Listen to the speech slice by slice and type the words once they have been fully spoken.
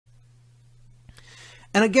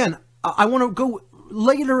And again, I want to go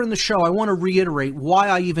later in the show, I want to reiterate why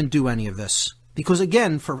I even do any of this. Because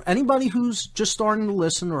again, for anybody who's just starting to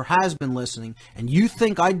listen or has been listening, and you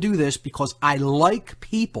think I do this because I like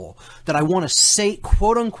people, that I want to say,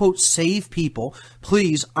 quote unquote, save people,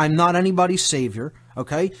 please, I'm not anybody's savior,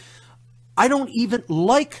 okay? I don't even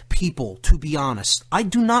like people, to be honest. I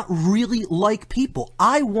do not really like people.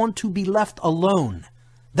 I want to be left alone.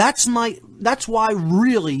 That's why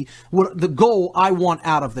really what the goal I want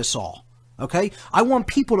out of this all. Okay? I want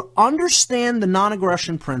people to understand the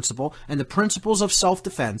non-aggression principle and the principles of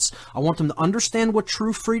self-defense. I want them to understand what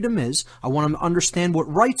true freedom is. I want them to understand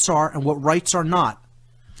what rights are and what rights are not.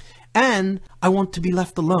 And I want to be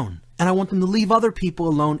left alone. And I want them to leave other people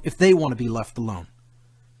alone if they want to be left alone.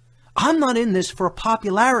 I'm not in this for a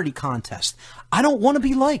popularity contest. I don't want to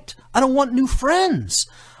be liked. I don't want new friends.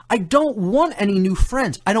 I don't want any new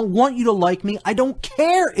friends. I don't want you to like me. I don't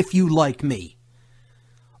care if you like me.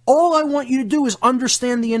 All I want you to do is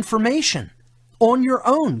understand the information on your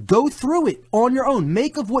own. Go through it on your own.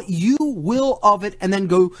 Make of what you will of it and then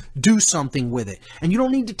go do something with it. And you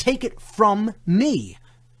don't need to take it from me.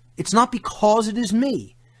 It's not because it is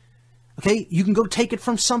me. Okay? You can go take it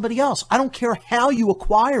from somebody else. I don't care how you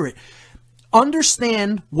acquire it.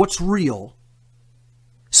 Understand what's real.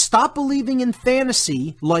 Stop believing in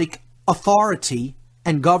fantasy like authority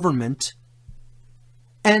and government.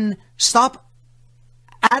 And stop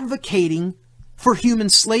advocating for human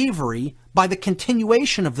slavery by the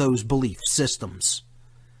continuation of those belief systems.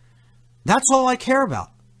 That's all I care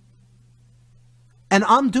about. And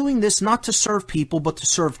I'm doing this not to serve people, but to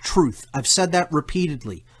serve truth. I've said that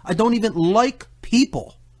repeatedly. I don't even like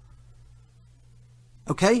people.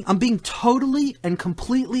 Okay? I'm being totally and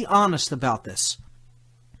completely honest about this.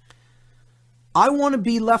 I want to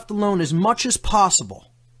be left alone as much as possible.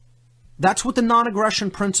 That's what the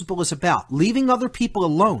non-aggression principle is about. Leaving other people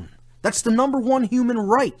alone. That's the number one human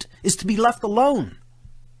right, is to be left alone.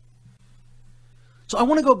 So I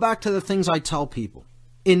want to go back to the things I tell people.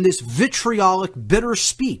 In this vitriolic, bitter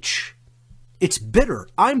speech. It's bitter.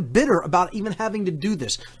 I'm bitter about even having to do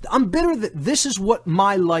this. I'm bitter that this is what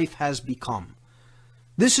my life has become.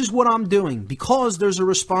 This is what I'm doing because there's a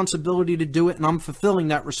responsibility to do it, and I'm fulfilling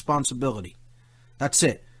that responsibility. That's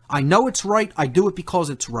it. I know it's right. I do it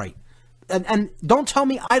because it's right. And don't tell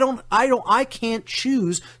me I can't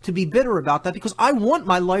choose to be bitter about that, because I want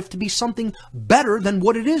my life to be something better than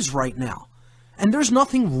what it is right now. And there's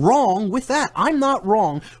nothing wrong with that. I'm not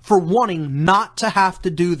wrong for wanting not to have to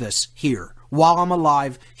do this here while I'm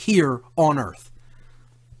alive here on earth.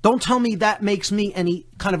 Don't tell me that makes me any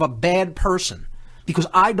kind of a bad person because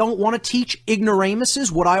I don't want to teach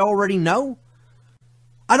ignoramuses what I already know.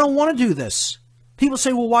 I don't want to do this. People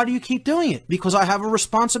say, well, why do you keep doing it? Because I have a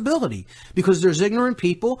responsibility. Because there's ignorant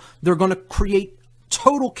people. They're going to create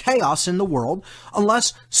total chaos in the world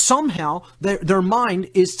unless somehow their mind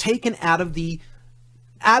is taken out of the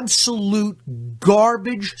absolute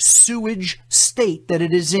garbage, sewage state that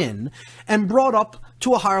it is in and brought up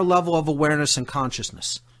to a higher level of awareness and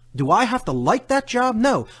consciousness. Do I have to like that job?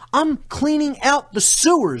 No. I'm cleaning out the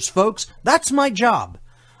sewers, folks. That's my job.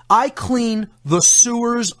 I clean the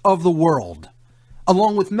sewers of the world,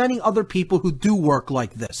 along with many other people who do work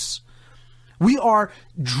like this. We are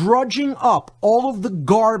drudging up all of the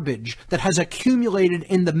garbage that has accumulated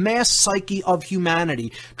in the mass psyche of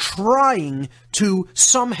humanity, trying to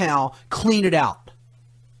somehow clean it out.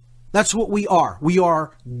 That's what we are. We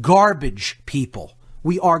are garbage people.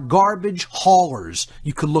 We are garbage haulers,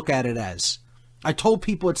 you could look at it as. I told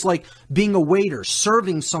people it's like being a waiter,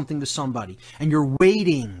 serving something to somebody, and you're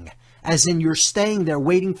waiting. As in you're staying there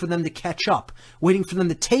waiting for them to catch up, waiting for them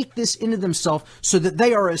to take this into themselves so that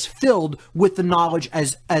they are as filled with the knowledge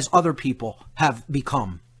as other people have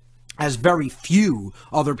become, as very few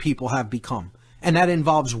other people have become. And that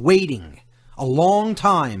involves waiting a long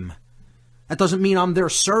time. That doesn't mean I'm their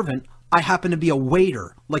servant. I happen to be a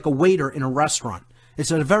waiter, like a waiter in a restaurant. It's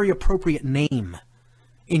a very appropriate name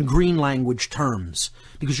in green language terms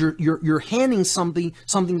because you're handing something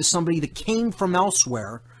to somebody that came from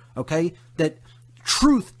elsewhere. Okay, that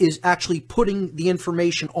truth is actually putting the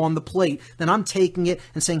information on the plate. Then I'm taking it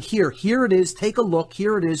and saying, here it is. Take a look.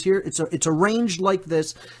 Here it is. Here it's arranged like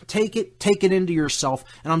this. Take it into yourself.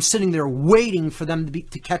 And I'm sitting there waiting for them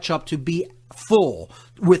to catch up, to be full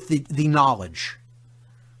with the knowledge.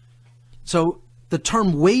 So the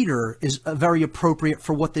term waiter is very appropriate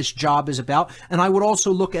for what this job is about. And I would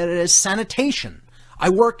also look at it as sanitation. I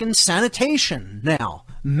work in sanitation now.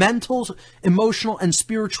 Mental, emotional, and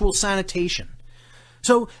spiritual sanitation.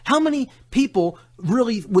 So how many people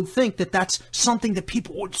really would think that that's something that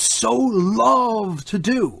people would so love to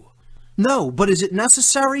do? No, but is it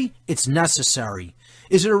necessary? It's necessary.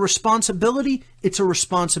 Is it a responsibility? It's a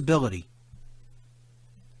responsibility.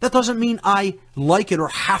 That doesn't mean I like it or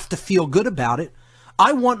have to feel good about it.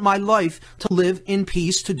 I want my life to live in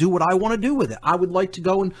peace, to do what I want to do with it. I would like to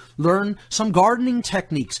go and learn some gardening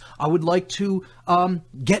techniques. I would like to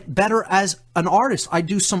get better as an artist. I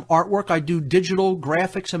do some artwork. I do digital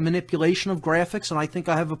graphics and manipulation of graphics, and I think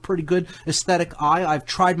I have a pretty good aesthetic eye. I've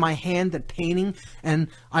tried my hand at painting, and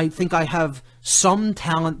I think I have some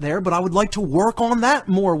talent there, but I would like to work on that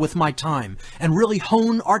more with my time and really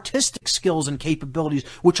hone artistic skills and capabilities,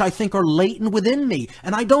 which I think are latent within me.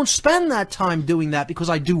 And I don't spend that time doing that because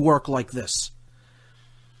I do work like this.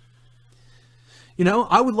 You know,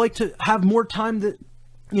 I would like to have more time to,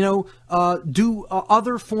 do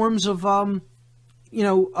other forms of,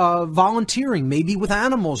 volunteering, maybe with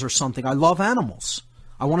animals or something. I love animals.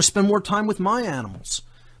 I want to spend more time with my animals.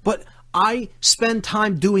 But I spend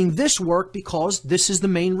time doing this work because this is the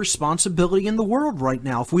main responsibility in the world right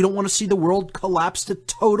now. If we don't want to see the world collapse to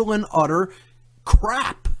total and utter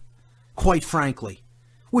crap, quite frankly,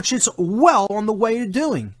 which it's well on the way to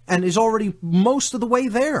doing and is already most of the way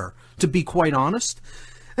there, to be quite honest.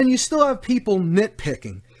 And you still have people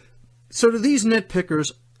nitpicking. So to these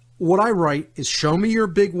nitpickers, what I write is, show me your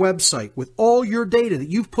big website with all your data that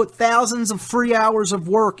you've put thousands of free hours of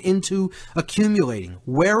work into accumulating.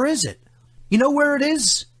 Where is it? You know where it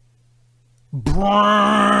is?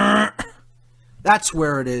 Brrr. That's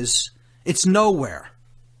where it is. It's nowhere.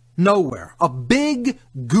 Nowhere. A big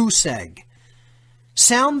goose egg.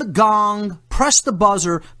 Sound the gong, press the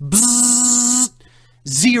buzzer, bzzz,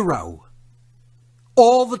 zero.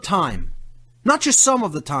 All the time. Not just some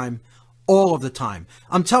of the time, all of the time.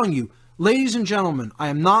 I'm telling you, ladies and gentlemen, I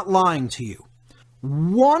am not lying to you.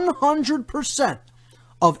 100%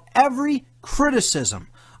 of every criticism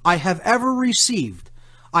I have ever received,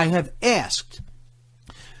 I have asked,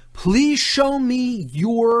 please show me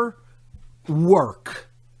your work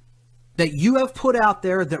that you have put out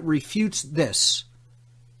there that refutes this.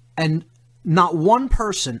 And not one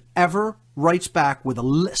person ever writes back with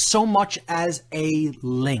so much as a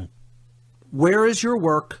link. Where is your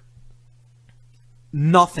work?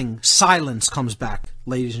 Nothing. Silence comes back,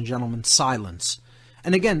 ladies and gentlemen. Silence.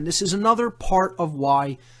 And again, this is another part of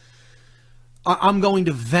why I'm going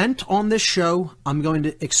to vent on this show. I'm going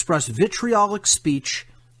to express vitriolic speech.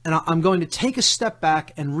 And I'm going to take a step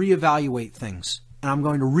back and reevaluate things. And I'm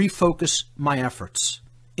going to refocus my efforts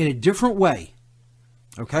in a different way.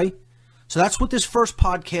 Okay? So that's what this first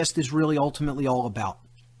podcast is really ultimately all about.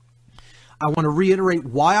 I want to reiterate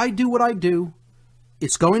why I do what I do.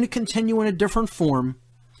 It's going to continue in a different form.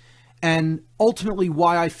 And ultimately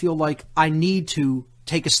why I feel like I need to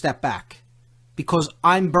take a step back. Because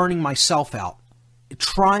I'm burning myself out.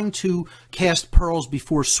 Trying to cast pearls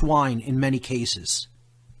before swine in many cases.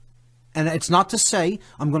 And it's not to say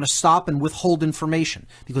I'm going to stop and withhold information.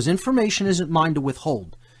 Because information isn't mine to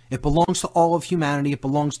withhold. It belongs to all of humanity. It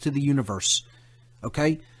belongs to the universe.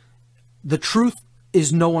 Okay? The truth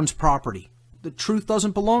is no one's property. The truth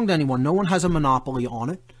doesn't belong to anyone. No one has a monopoly on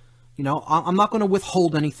it. You know, I'm not going to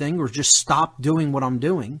withhold anything or just stop doing what I'm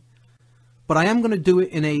doing. But I am going to do it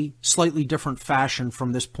in a slightly different fashion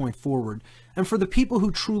from this point forward. And for the people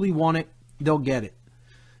who truly want it, they'll get it.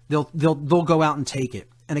 They'll go out and take it.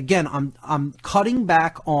 And again, I'm cutting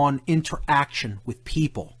back on interaction with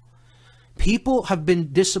people. People have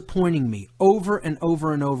been disappointing me over and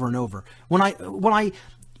over and over and over. When I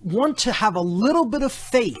want to have a little bit of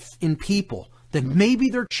faith in people that maybe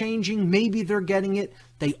they're changing, maybe they're getting it,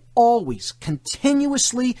 they always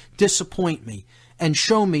continuously disappoint me and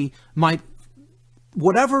show me my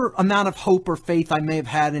whatever amount of hope or faith I may have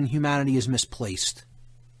had in humanity is misplaced.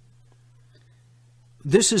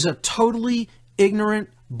 This is a totally ignorant,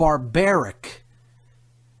 barbaric,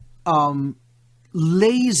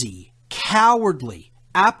 lazy, cowardly,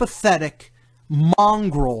 apathetic,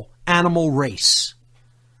 mongrel animal race.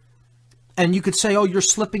 And you could say, oh, you're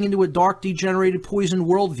slipping into a dark, degenerated, poisoned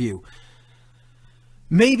worldview.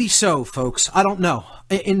 Maybe so, folks. I don't know.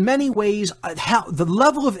 In many ways, the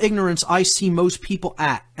level of ignorance I see most people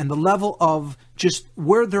at, and the level of just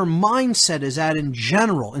where their mindset is at in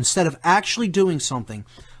general, instead of actually doing something,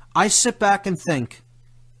 I sit back and think,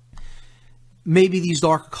 maybe these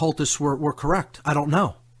dark occultists were correct. I don't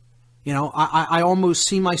know. You know, I almost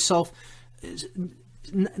see myself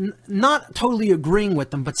not totally agreeing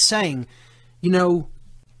with them, but saying, you know,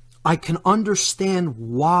 I can understand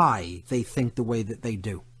why they think the way that they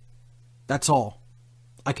do. That's all.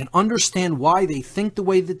 I can understand why they think the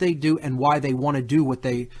way that they do and why they want to do what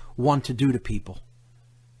they want to do to people.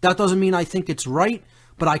 That doesn't mean I think it's right,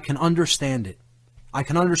 but I can understand it. I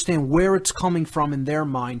can understand where it's coming from in their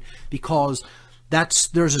mind, because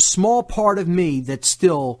there's a small part of me that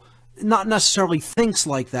still not necessarily thinks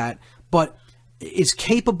like that, but is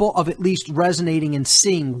capable of at least resonating and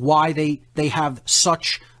seeing why they have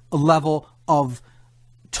such a level of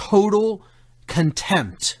total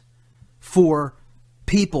contempt for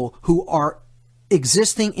people who are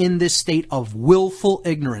existing in this state of willful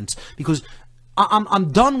ignorance. Because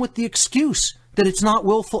I'm done with the excuse that it's not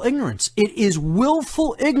willful ignorance. It is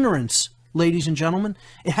willful ignorance, ladies and gentlemen.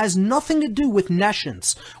 It has nothing to do with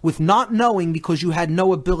nescience, with not knowing because you had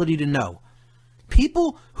no ability to know.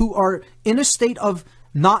 People who are in a state of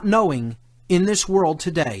not knowing in this world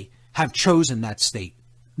today have chosen that state.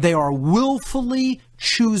 They are willfully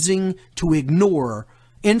choosing to ignore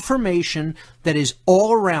information that is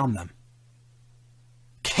all around them,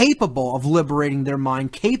 capable of liberating their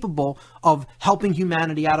mind, capable of helping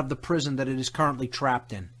humanity out of the prison that it is currently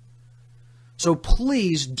trapped in. So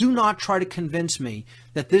please do not try to convince me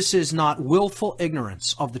that this is not willful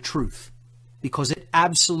ignorance of the truth, because it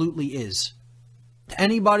absolutely is. To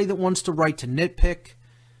anybody that wants to write to nitpick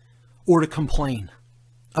or to complain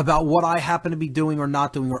about what I happen to be doing or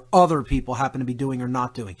not doing, or other people happen to be doing or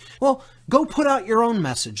not doing, well, go put out your own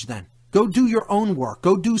message then. Go do your own work.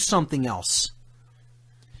 Go do something else.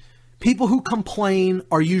 People who complain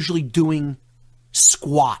are usually doing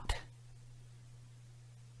squat.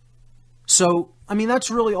 So, I mean, that's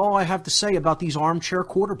really all I have to say about these armchair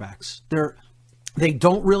quarterbacks. They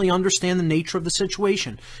don't really understand the nature of the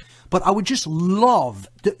situation. But I would just love,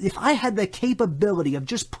 if I had the capability of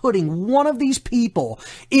just putting one of these people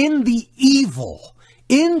in the evil,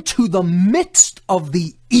 into the midst of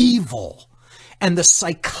the evil and the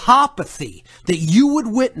psychopathy that you would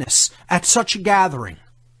witness at such a gathering.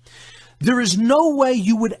 There is no way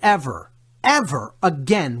you would ever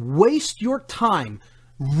again waste your time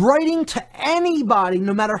writing to anybody,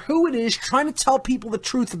 no matter who it is, trying to tell people the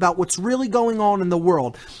truth about what's really going on in the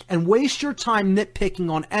world, and waste your time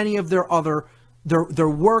nitpicking on any of their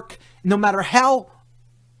work, no matter how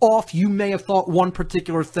off you may have thought one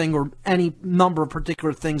particular thing or any number of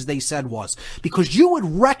particular things they said was, because you would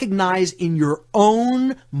recognize in your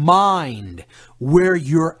own mind where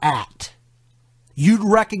you're at. You'd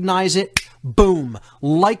recognize it, boom,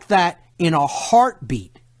 like that, in a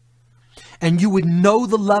heartbeat. And you would know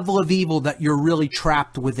the level of evil that you're really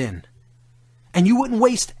trapped within. And you wouldn't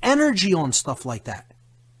waste energy on stuff like that.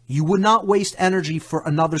 You would not waste energy for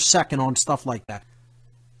another second on stuff like that.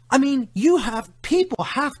 I mean, people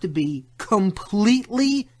have to be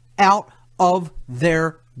completely out of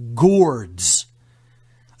their gourds.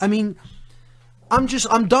 I mean, I'm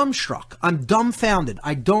dumbstruck. I'm dumbfounded.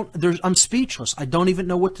 I'm speechless. I don't even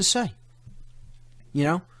know what to say. You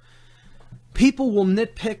know? People will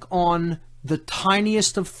nitpick on the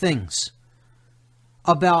tiniest of things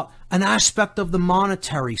about an aspect of the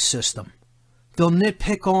monetary system. They'll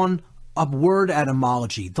nitpick on a word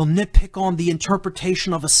etymology. They'll nitpick on the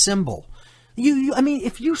interpretation of a symbol. I mean,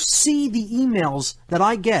 if you see the emails that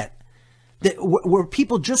I get where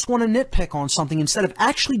people just want to nitpick on something instead of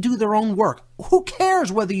actually do their own work, who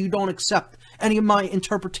cares whether you don't accept any of my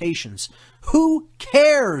interpretations? Who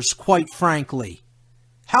cares, quite frankly?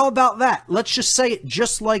 How about that? Let's just say it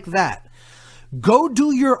just like that. Go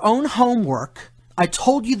do your own homework. I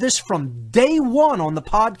told you this from day one on the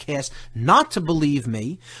podcast, not to believe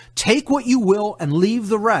me. Take what you will and leave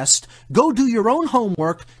the rest. Go do your own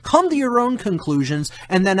homework, come to your own conclusions,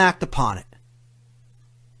 and then act upon it.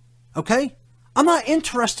 Okay? I'm not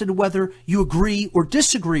interested whether you agree or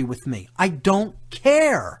disagree with me. I don't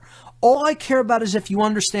care. All I care about is if you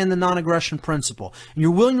understand the non-aggression principle and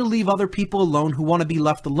you're willing to leave other people alone who want to be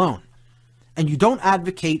left alone. And you don't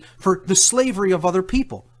advocate for the slavery of other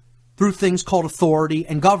people through things called authority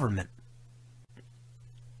and government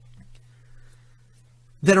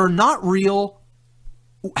that are not real,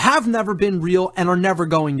 have never been real, and are never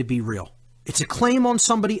going to be real. It's a claim on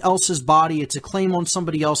somebody else's body. It's a claim on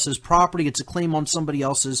somebody else's property. It's a claim on somebody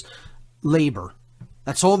else's labor.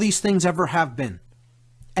 That's all these things ever have been.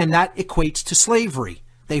 And that equates to slavery.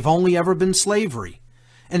 They've only ever been slavery.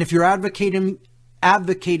 And if you're advocating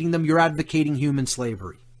them, you're advocating human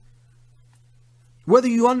slavery. Whether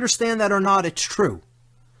you understand that or not, it's true.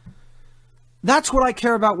 That's what I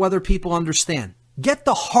care about, whether people understand. Get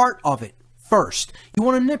the heart of it first. You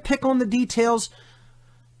want to nitpick on the details,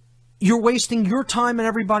 you're wasting your time and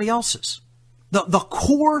everybody else's. The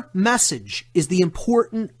core message is the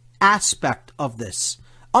important aspect of this.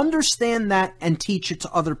 Understand that and teach it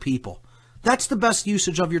to other people. That's the best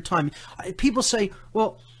usage of your time. People say,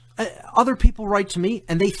 well, other people write to me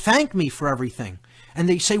and they thank me for everything. And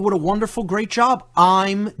they say what a wonderful, great job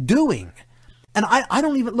I'm doing. And I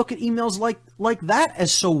don't even look at emails like that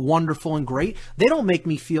as so wonderful and great. They don't make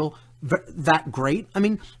me feel that great. I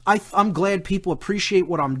mean, I'm glad people appreciate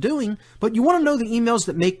what I'm doing, but you want to know the emails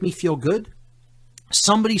that make me feel good?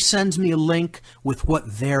 Somebody sends me a link with what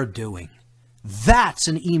they're doing. That's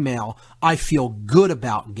an email I feel good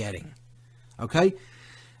about getting. Okay?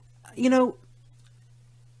 You know,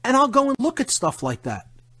 and I'll go and look at stuff like that.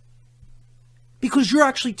 Because you're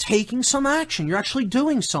actually taking some action. You're actually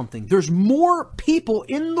doing something. There's more people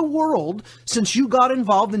in the world, since you got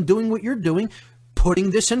involved in doing what you're doing, putting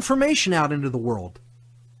this information out into the world.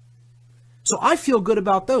 So I feel good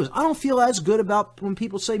about those. I don't feel as good about when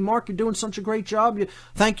people say, Mark, you're doing such a great job.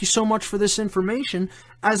 Thank you so much for this information,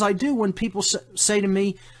 as I do when people say to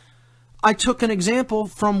me, I took an example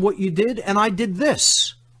from what you did and I did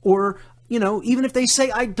this. Or, you know, even if they say,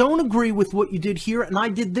 I don't agree with what you did here and I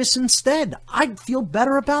did this instead, I'd feel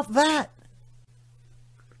better about that.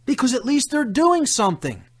 Because at least they're doing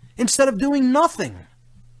something instead of doing nothing.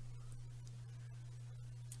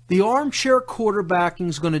 The armchair quarterbacking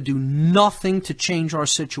is going to do nothing to change our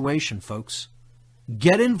situation, folks.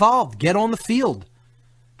 Get involved. Get on the field.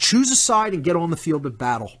 Choose a side and get on the field of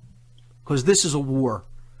battle. Because this is a war.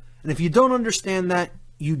 And if you don't understand that,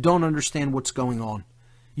 you don't understand what's going on.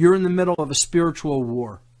 You're in the middle of a spiritual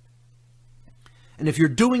war. And if you're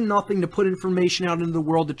doing nothing to put information out into the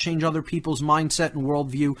world to change other people's mindset and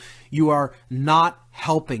worldview, you are not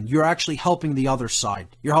helping. You're actually helping the other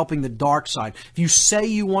side. You're helping the dark side. If you say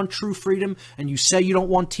you want true freedom and you say you don't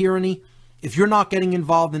want tyranny, if you're not getting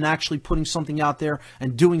involved in actually putting something out there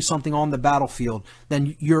and doing something on the battlefield,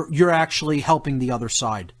 then you're actually helping the other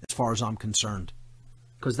side, as far as I'm concerned.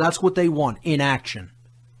 Because that's what they want, inaction.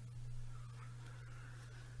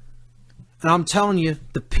 And I'm telling you,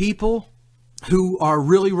 the people who are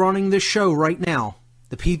really running this show right now,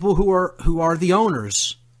 the people who are the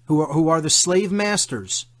owners, who are the slave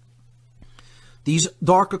masters, these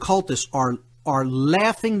dark occultists are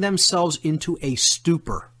laughing themselves into a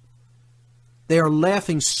stupor. They are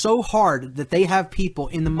laughing so hard that they have people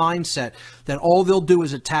in the mindset that all they'll do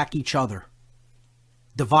is attack each other.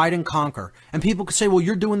 Divide and conquer. And people could say, well,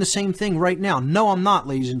 you're doing the same thing right now. No, I'm not,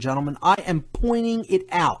 ladies and gentlemen. I am pointing it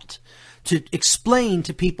out to explain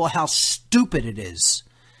to people how stupid it is.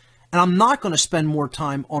 And I'm not going to spend more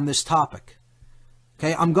time on this topic.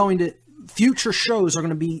 Okay, future shows are going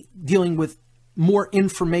to be dealing with more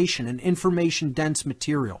information and information-dense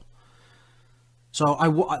material. So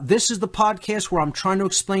this is the podcast where I'm trying to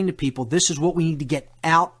explain to people this is what we need to get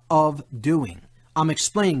out of doing. I'm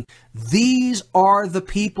explaining these are the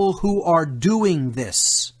people who are doing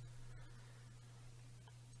this.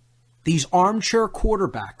 These armchair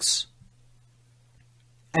quarterbacks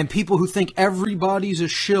and people who think everybody's a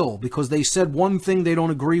shill because they said one thing they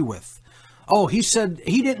don't agree with. Oh, he said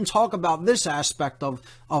he didn't talk about this aspect of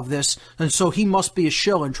this, and so he must be a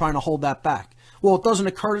shill and trying to hold that back. Well, it doesn't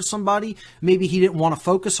occur to somebody. Maybe he didn't want to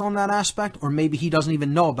focus on that aspect, or maybe he doesn't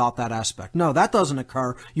even know about that aspect. No, that doesn't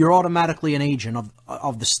occur. You're automatically an agent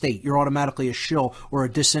of the state. You're automatically a shill or a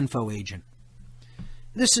disinfo agent.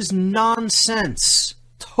 This is nonsense.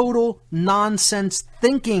 Total nonsense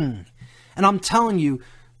thinking. And I'm telling you,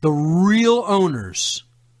 the real owners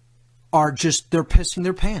are they're pissing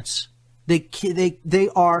their pants. They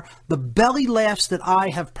are the belly laughs that I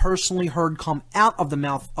have personally heard come out of the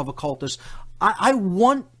mouth of occultists. I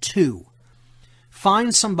want to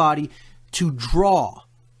find somebody to draw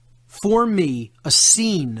for me a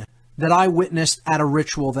scene that I witnessed at a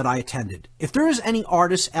ritual that I attended. If there is any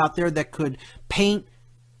artist out there that could paint,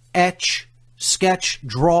 etch, sketch,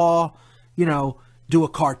 draw, do a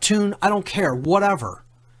cartoon, I don't care, whatever.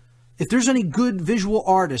 If there's any good visual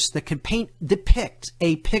artist that can depict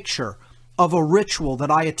a picture of a ritual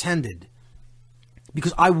that I attended,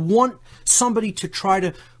 because I want somebody to try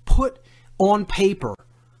to put on paper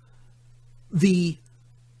the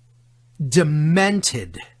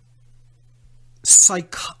demented,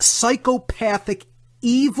 psychopathic,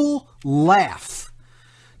 evil laugh.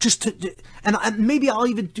 And maybe I'll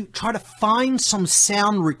even try to find some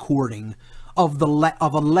sound recording of a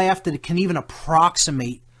laugh that can even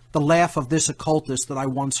approximate the laugh of this occultist that I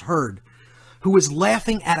once heard, who was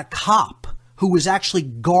laughing at a cop who was actually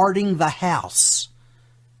guarding the house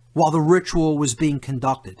while the ritual was being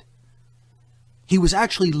conducted. He was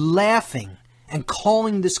actually laughing and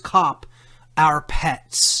calling this cop our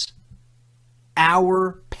pets.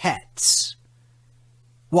 Our pets.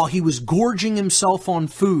 While he was gorging himself on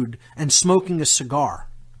food and smoking a cigar.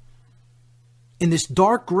 In this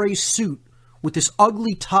dark gray suit with this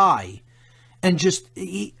ugly tie. And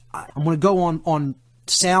I'm going to go on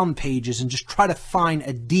sound pages and just try to find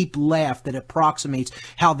a deep laugh that approximates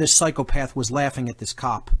how this psychopath was laughing at this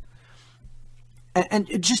cop. And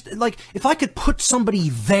it just, like, if I could put somebody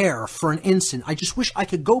there for an instant, I just wish I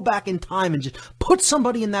could go back in time and just put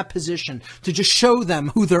somebody in that position to just show them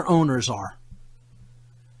who their owners are.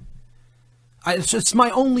 It's my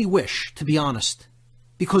only wish, to be honest.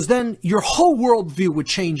 Because then your whole worldview would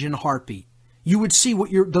change in a heartbeat. You would see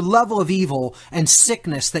what the level of evil and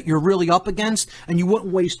sickness that you're really up against, and you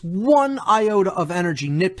wouldn't waste one iota of energy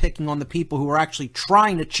nitpicking on the people who are actually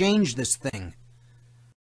trying to change this thing.